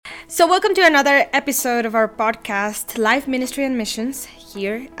So, welcome to another episode of our podcast, Life Ministry and Missions,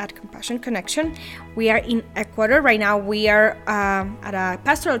 here at Compassion Connection. We are in Ecuador. Right now, we are at a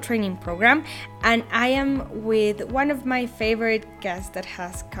pastoral training program, and I am with one of my favorite guests that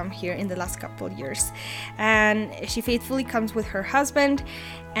has come here in the last couple of years. And she faithfully comes with her husband,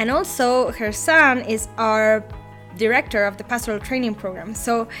 and also her son is our director of the pastoral training program.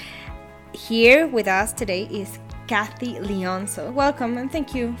 So, here with us today is Kathy Leonzo. Welcome, and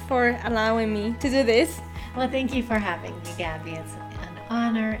thank you for allowing me to do this. Well, thank you for having me, Gabby. It's an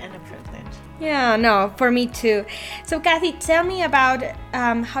honor and a privilege. Yeah, no, for me too. So, Kathy, tell me about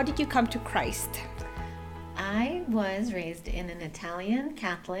how did you come to Christ? I was raised in an Italian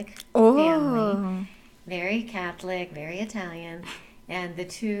Catholic family. Very Catholic, very Italian. And the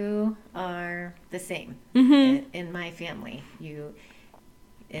two are the same in my family.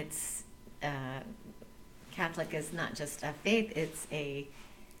 Catholic is not just a faith, it's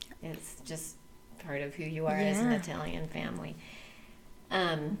just part of who you are as an Italian family.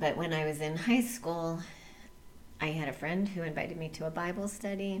 But when I was in high school, I had a friend who invited me to a Bible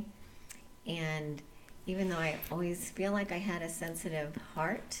study. And even though I always feel like I had a sensitive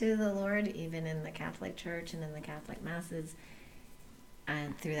heart to the Lord, even in the Catholic Church and in the Catholic Masses,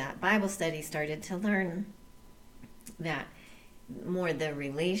 and through that Bible study started to learn that more the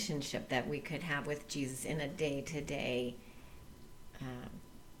relationship that we could have with Jesus in a day-to-day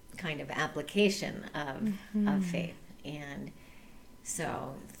kind of application of faith. And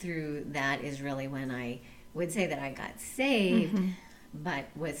so through that is really when I would say that I got saved, but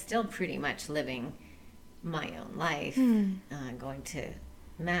was still pretty much living my own life, going to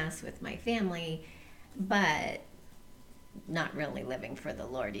Mass with my family, but not really living for the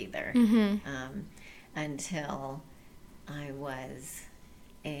Lord either, until I was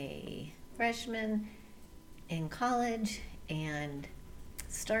a freshman in college and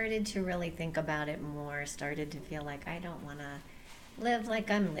started to really think about it more, started to feel like I don't want to live like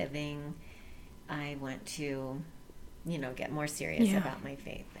I'm living. I want to, get more serious about my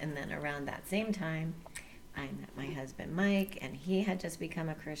faith. And then around that same time, I met my husband, Mike, and he had just become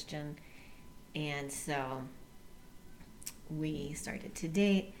a Christian. And so we started to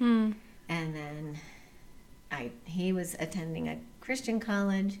date. And then he was attending a Christian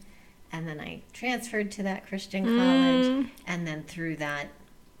college, and then I transferred to that Christian college, and then through that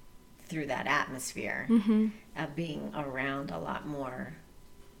atmosphere of being around a lot more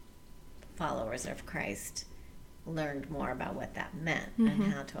followers of Christ, learned more about what that meant and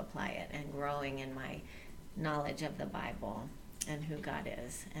how to apply it, and growing in my knowledge of the Bible and who God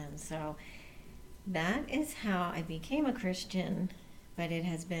is. And so that is how I became a Christian, but it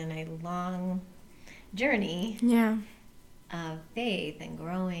has been a long journey of faith and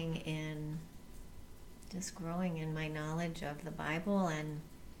growing in my knowledge of the Bible and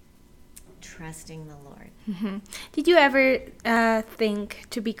trusting the Lord. Did you ever think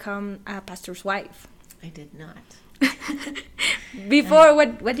to become a pastor's wife? I did not. Before,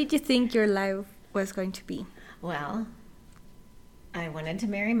 what did you think your life was going to be? Well, I wanted to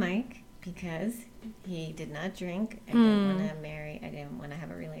marry Mike because he did not drink. I didn't want to marry. I didn't want to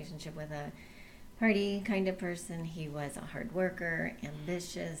have a relationship with a party kind of person. He was a hard worker,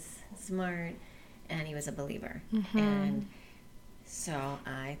 ambitious, smart, and he was a believer. And so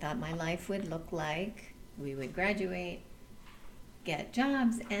I thought my life would look like we would graduate, get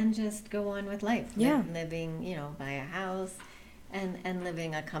jobs, and just go on with life. Living, buy a house and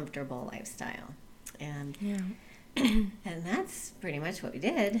living a comfortable lifestyle. And and that's pretty much what we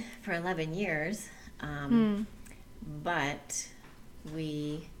did for 11 years. But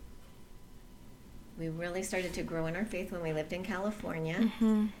we really started to grow in our faith when we lived in California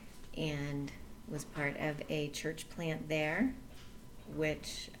and was part of a church plant there,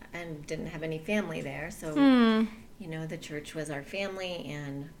 and didn't have any family there. So, the church was our family,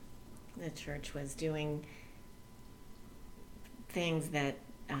 and the church was doing things that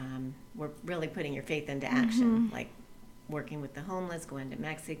were really putting your faith into action, like working with the homeless, going to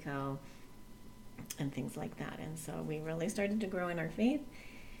Mexico, and things like that. And so we really started to grow in our faith.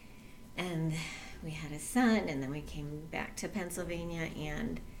 And we had a son, and then we came back to Pennsylvania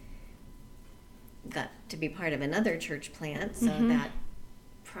and got to be part of another church plant. So that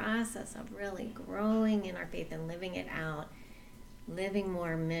process of really growing in our faith and living it out, living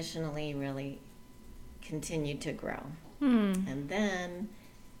more missionally, really continued to grow. And then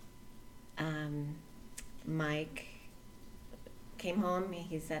Mike came home.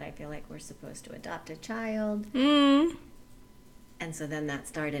 He said, I feel like we're supposed to adopt a child. And so then that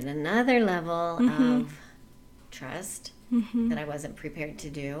started another level of trust that I wasn't prepared to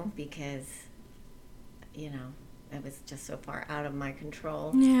do because, it was just so far out of my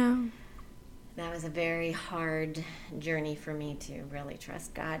control. Yeah. That was a very hard journey for me to really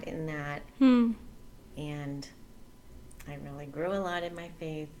trust God in that. And I really grew a lot in my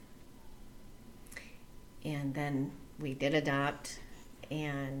faith. And then we did adopt.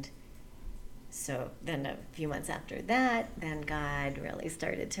 And so then a few months after that, then God really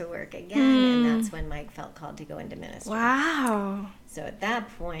started to work again. And that's when Mike felt called to go into ministry. Wow. So at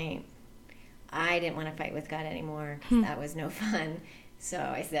that point, I didn't want to fight with God anymore. That was no fun. So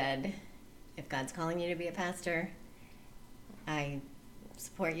I said, if God's calling you to be a pastor, I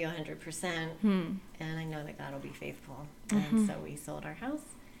support you 100%. And I know that God will be faithful. And so we sold our house,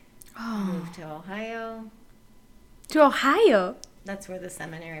 moved to Ohio. To Ohio? That's where the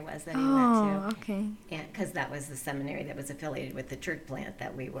seminary was that he went to. Oh, okay. Because that was the seminary that was affiliated with the church plant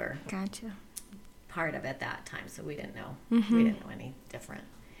that we were part of at that time. So we didn't know. We didn't know any different.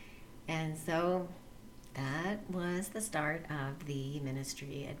 And so that was the start of the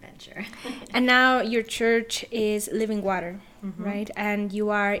ministry adventure. And now your church is Living Water, right? And you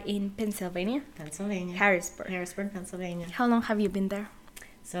are in Pennsylvania? Harrisburg, Pennsylvania. How long have you been there?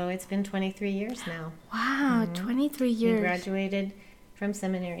 So it's been 23 years now. Wow, 23 years. We graduated from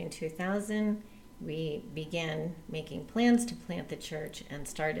seminary in 2000. We began making plans to plant the church and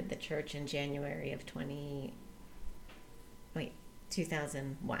started the church in January of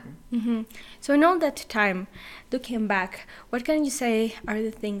 2001. So in all that time, looking back, what can you say are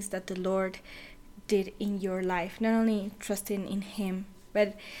the things that the Lord did in your life? Not only trusting in Him,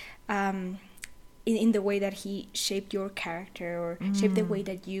 but in the way that He shaped your character or shaped the way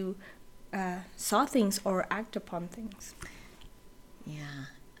that you saw things or act upon things. Yeah,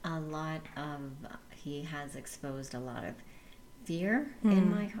 He has exposed a lot of fear in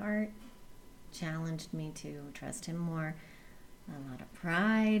my heart, challenged me to trust Him more, a lot of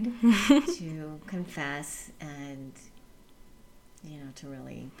pride to confess and, to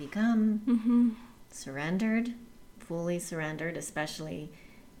really become fully surrendered, especially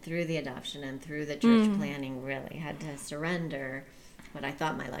through the adoption and through the church planning, really had to surrender what I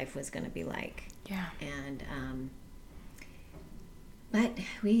thought my life was going to be like. Yeah. And, but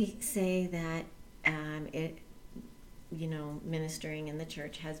we say that ministering in the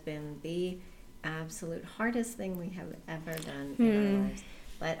church has been the absolute hardest thing we have ever done in our lives,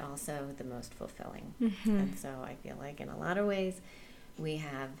 but also the most fulfilling. And so I feel like in a lot of ways we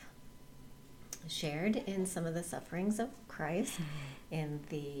have shared in some of the sufferings of Christ, in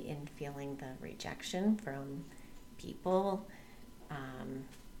feeling the rejection from people,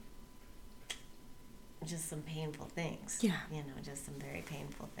 just some painful things. Just some very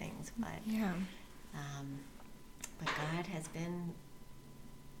painful things. But but God has been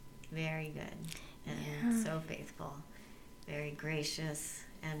very good and so faithful, very gracious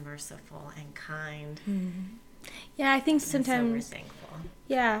and merciful and kind. Yeah, I think And sometimes so we're thankful.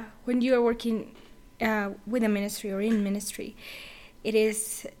 Yeah, when you are working with a ministry or in ministry,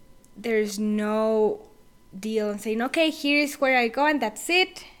 there's no deal in saying, okay, here's where I go and that's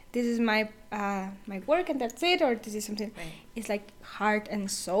it. This is my work and that's it, or this is something. Right. It's like heart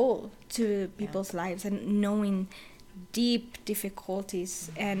and soul to people's lives, and knowing deep difficulties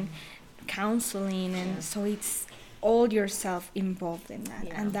and counseling, and so it's all yourself involved in that.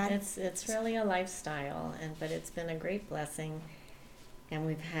 Yeah, and that it's really a lifestyle, but it's been a great blessing, and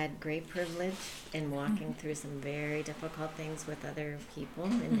we've had great privilege in walking through some very difficult things with other people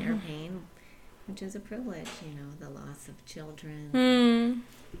in their pain, which is a privilege. The loss of children,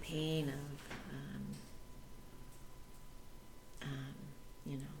 pain of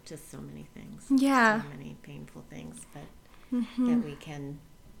just so many things. Yeah. So many painful things, but that we can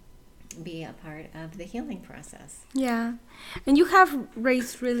be a part of the healing process. Yeah. And you have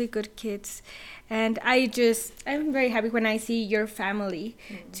raised really good kids. And I'm very happy when I see your family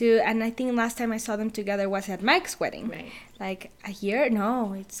too. And I think last time I saw them together was at Mike's wedding. Right. Like a year?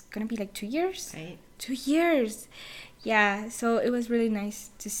 No, it's going to be like 2 years. Right. 2 years. Yeah, so it was really nice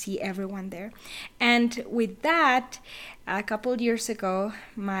to see everyone there. And with that, a couple years ago,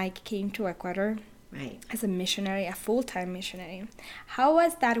 Mike came to Ecuador. Right. As a missionary, a full-time missionary. How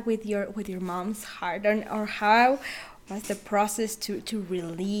was that with your mom's heart, or how was the process to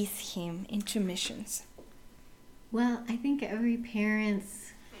release him into missions? Well, I think every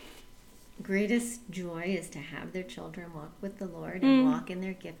parent's greatest joy is to have their children walk with the Lord and walk in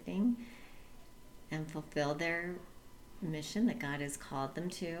their gifting and fulfill their mission that God has called them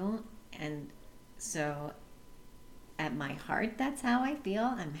to. And so at my heart, that's how I feel.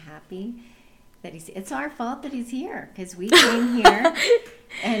 I'm happy that it's our fault that he's here, because we came here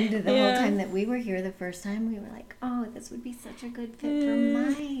and the whole time that we were here the first time, we were like, oh, this would be such a good fit for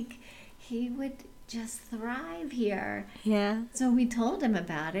Mike. He would just thrive here. Yeah. So we told him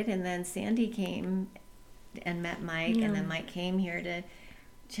about it, and then Sandy came and met Mike, and then Mike came here to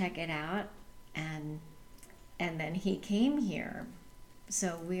check it out, and then he came here.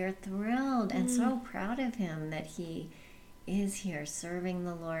 So we're thrilled and so proud of him that he is here serving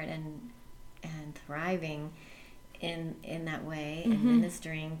the Lord and thriving in that way, and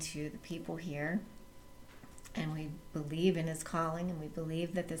ministering to the people here. And we believe in his calling, and we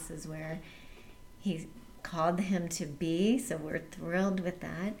believe that this is where he called him to be. So we're thrilled with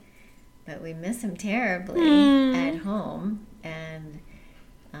that. But we miss him terribly at home, and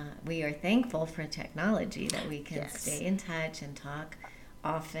we are thankful for technology that we can stay in touch and talk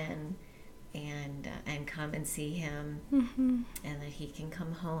often, and come and see him, and that he can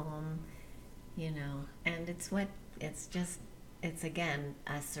come home, and it's again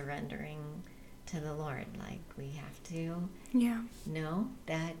us surrendering to the Lord. Like, we have to know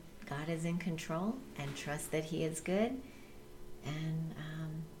that God is in control and trust that he is good, and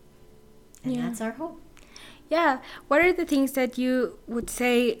that's our hope. Yeah. What are the things that you would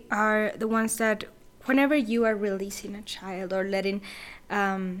say are the ones that whenever you are releasing a child or letting,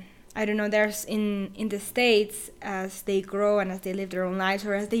 I don't know, there's in the States, as they grow and as they live their own lives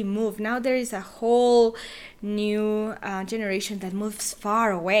or as they move, now there is a whole new generation that moves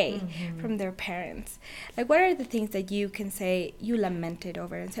far away from their parents. Like, what are the things that you can say you lamented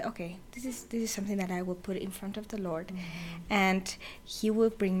over and say, okay, this is something that I will put in front of the Lord, and he will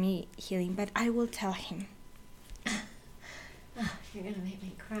bring me healing, but I will tell him. You're gonna make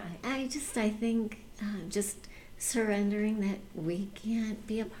me cry. I think just surrendering that we can't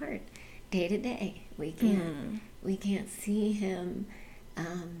be apart day to day. We can't see him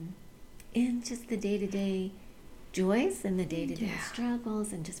in just the day to day joys and the day to day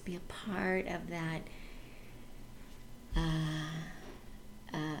struggles, and just be a part of that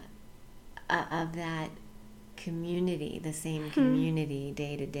community, the same community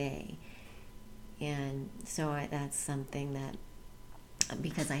day to day. And so that's something that,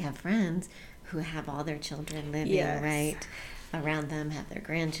 because I have friends who have all their children living right around them, have their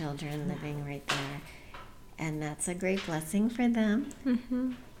grandchildren living right there, and that's a great blessing for them.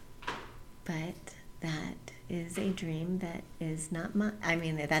 But that is a dream that is not mine. I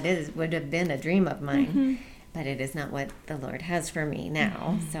mean, would have been a dream of mine, but it is not what the Lord has for me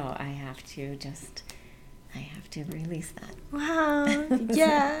now. So I have to release that. Wow.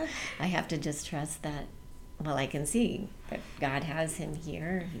 Yeah. I have to just trust that, well, I can see that God has him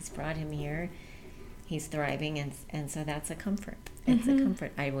here. He's brought him here. He's thriving, and so that's a comfort. It's a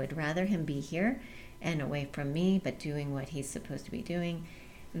comfort. I would rather him be here and away from me, but doing what he's supposed to be doing,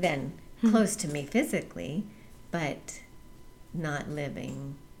 than close to me physically, but not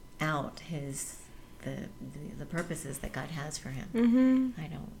living out the purposes that God has for him.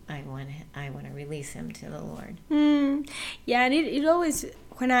 I want to release him to the Lord. Yeah, and it always,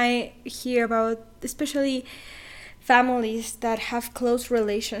 when I hear about especially families that have close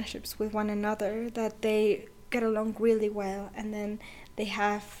relationships with one another, that they get along really well, and then they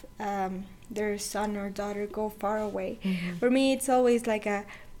have their son or daughter go far away. For me, it's always like a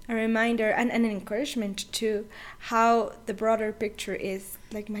reminder and an encouragement to how the broader picture is.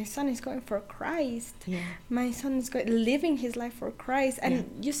 Like, my son is going for Christ. My son is living his life for Christ.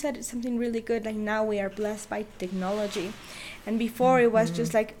 And you said something really good, like, now we are blessed by technology, and before it was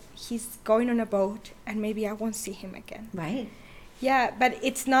just like, he's going on a boat and maybe I won't see him again. Right. Yeah, but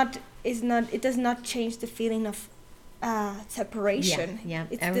it does not change the feeling of separation.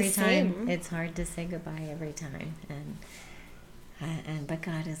 It's every time same. It's hard to say goodbye every time, but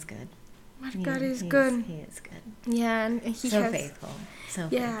God is good. God is good. He is good. Yeah, and he so has faithful. So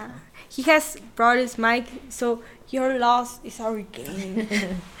faithful. He has brought his mic, so your loss is our gain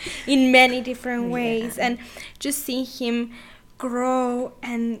in many different ways. And just seeing him grow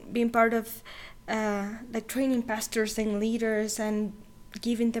and being part of like training pastors and leaders and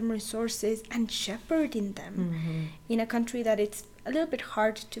giving them resources and shepherding them in a country that it's a little bit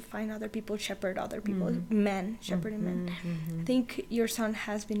hard to find other people shepherd other people, men shepherding men. I think your son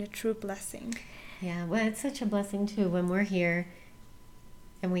has been a true blessing. Yeah, well, it's such a blessing too when we're here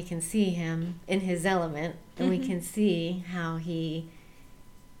and we can see him in his element, and we can see how he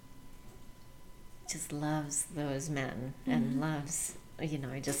just loves those men and loves, I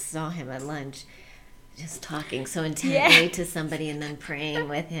just saw him at lunch just talking so intently to somebody and then praying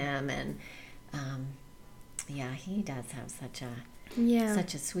with him, and he does have such a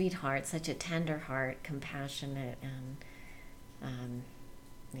sweet heart, such a tender heart, compassionate, and and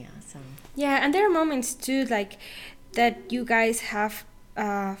there are moments too, like, that you guys have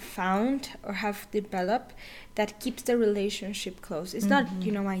found or have developed that keeps the relationship close? It's not,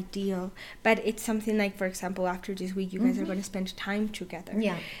 ideal, but it's something like, for example, after this week, you guys are going to spend time together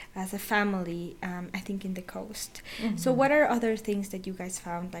as a family, I think in the coast. So what are other things that you guys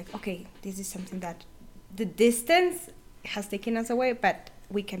found, like, okay, this is something that the distance has taken us away, but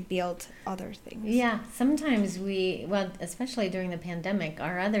we can build other things? Yeah, sometimes especially during the pandemic,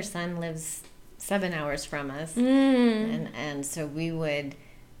 our other son lives 7 hours from us, and so we would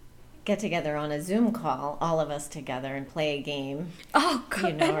get together on a Zoom call, all of us together, and play a game,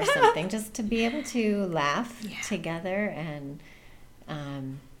 or something, just to be able to laugh together, and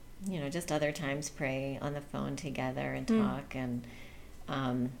just other times pray on the phone together and talk, and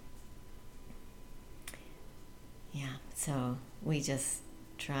so we just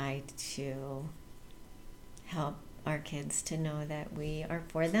try to help our kids to know that we are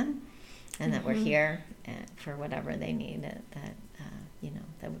for them, and that we're here for whatever they need, that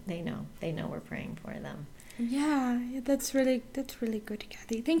they know we're praying for them. Yeah, that's really good,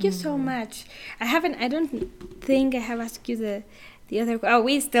 Kathy. Thank you so much. I don't think I have asked you the other.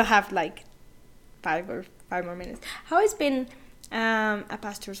 We still have like five more minutes. How has been a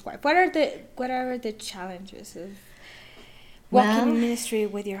pastor's wife? What are the challenges of walking in ministry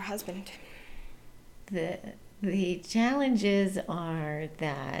with your husband? The challenges are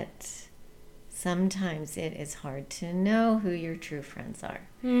that sometimes it is hard to know who your true friends are.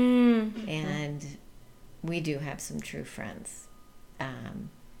 And we do have some true friends.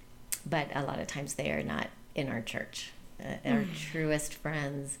 But a lot of times they are not in our church. Our truest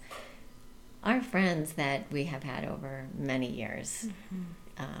friends are friends that we have had over many years.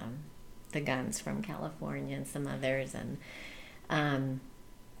 The Guns from California and some others. And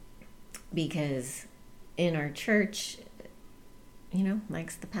because in our church,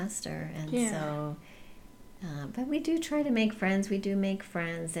 Mike's the pastor, and so but we do try to make friends. We do make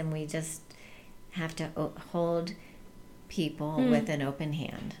friends, and we just have to hold people with an open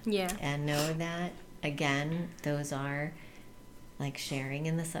hand, and know that, again, those are like sharing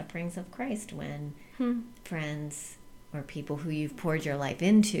in the sufferings of Christ. When friends or people who you've poured your life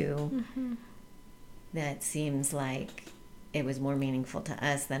into, that seems like it was more meaningful to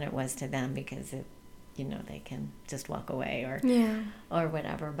us than it was to them, because it, they can just walk away or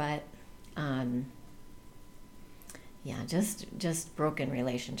whatever. But just broken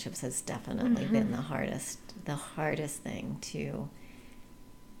relationships has definitely been the hardest thing to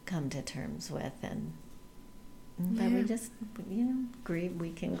come to terms with. But we just grieve.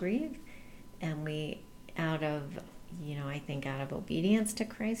 We can grieve, and I think out of obedience to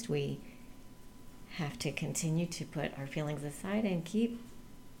Christ, we have to continue to put our feelings aside and keep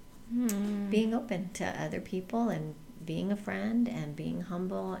being open to other people, and being a friend, and being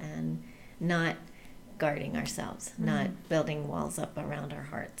humble, and not guarding ourselves, not building walls up around our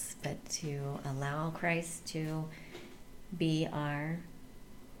hearts, but to allow Christ to be our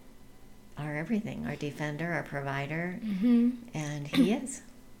everything, our defender, our provider, and He is.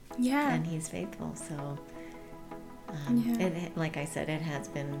 And He's faithful. So, like I said, it has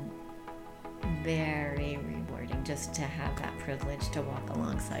been very rewarding just to have that privilege to walk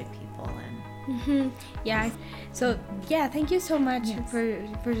alongside people. And so thank you so much for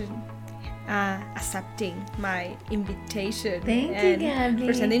accepting my invitation. Thank you, Gabby,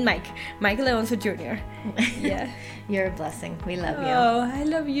 for sending Mike Leonzo Jr. You're a blessing. We love you. Oh, I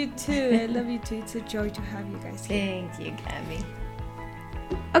love you too. It's a joy to have you guys here. Thank you, Gabby.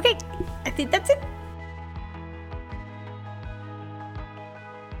 Okay, I think that's it.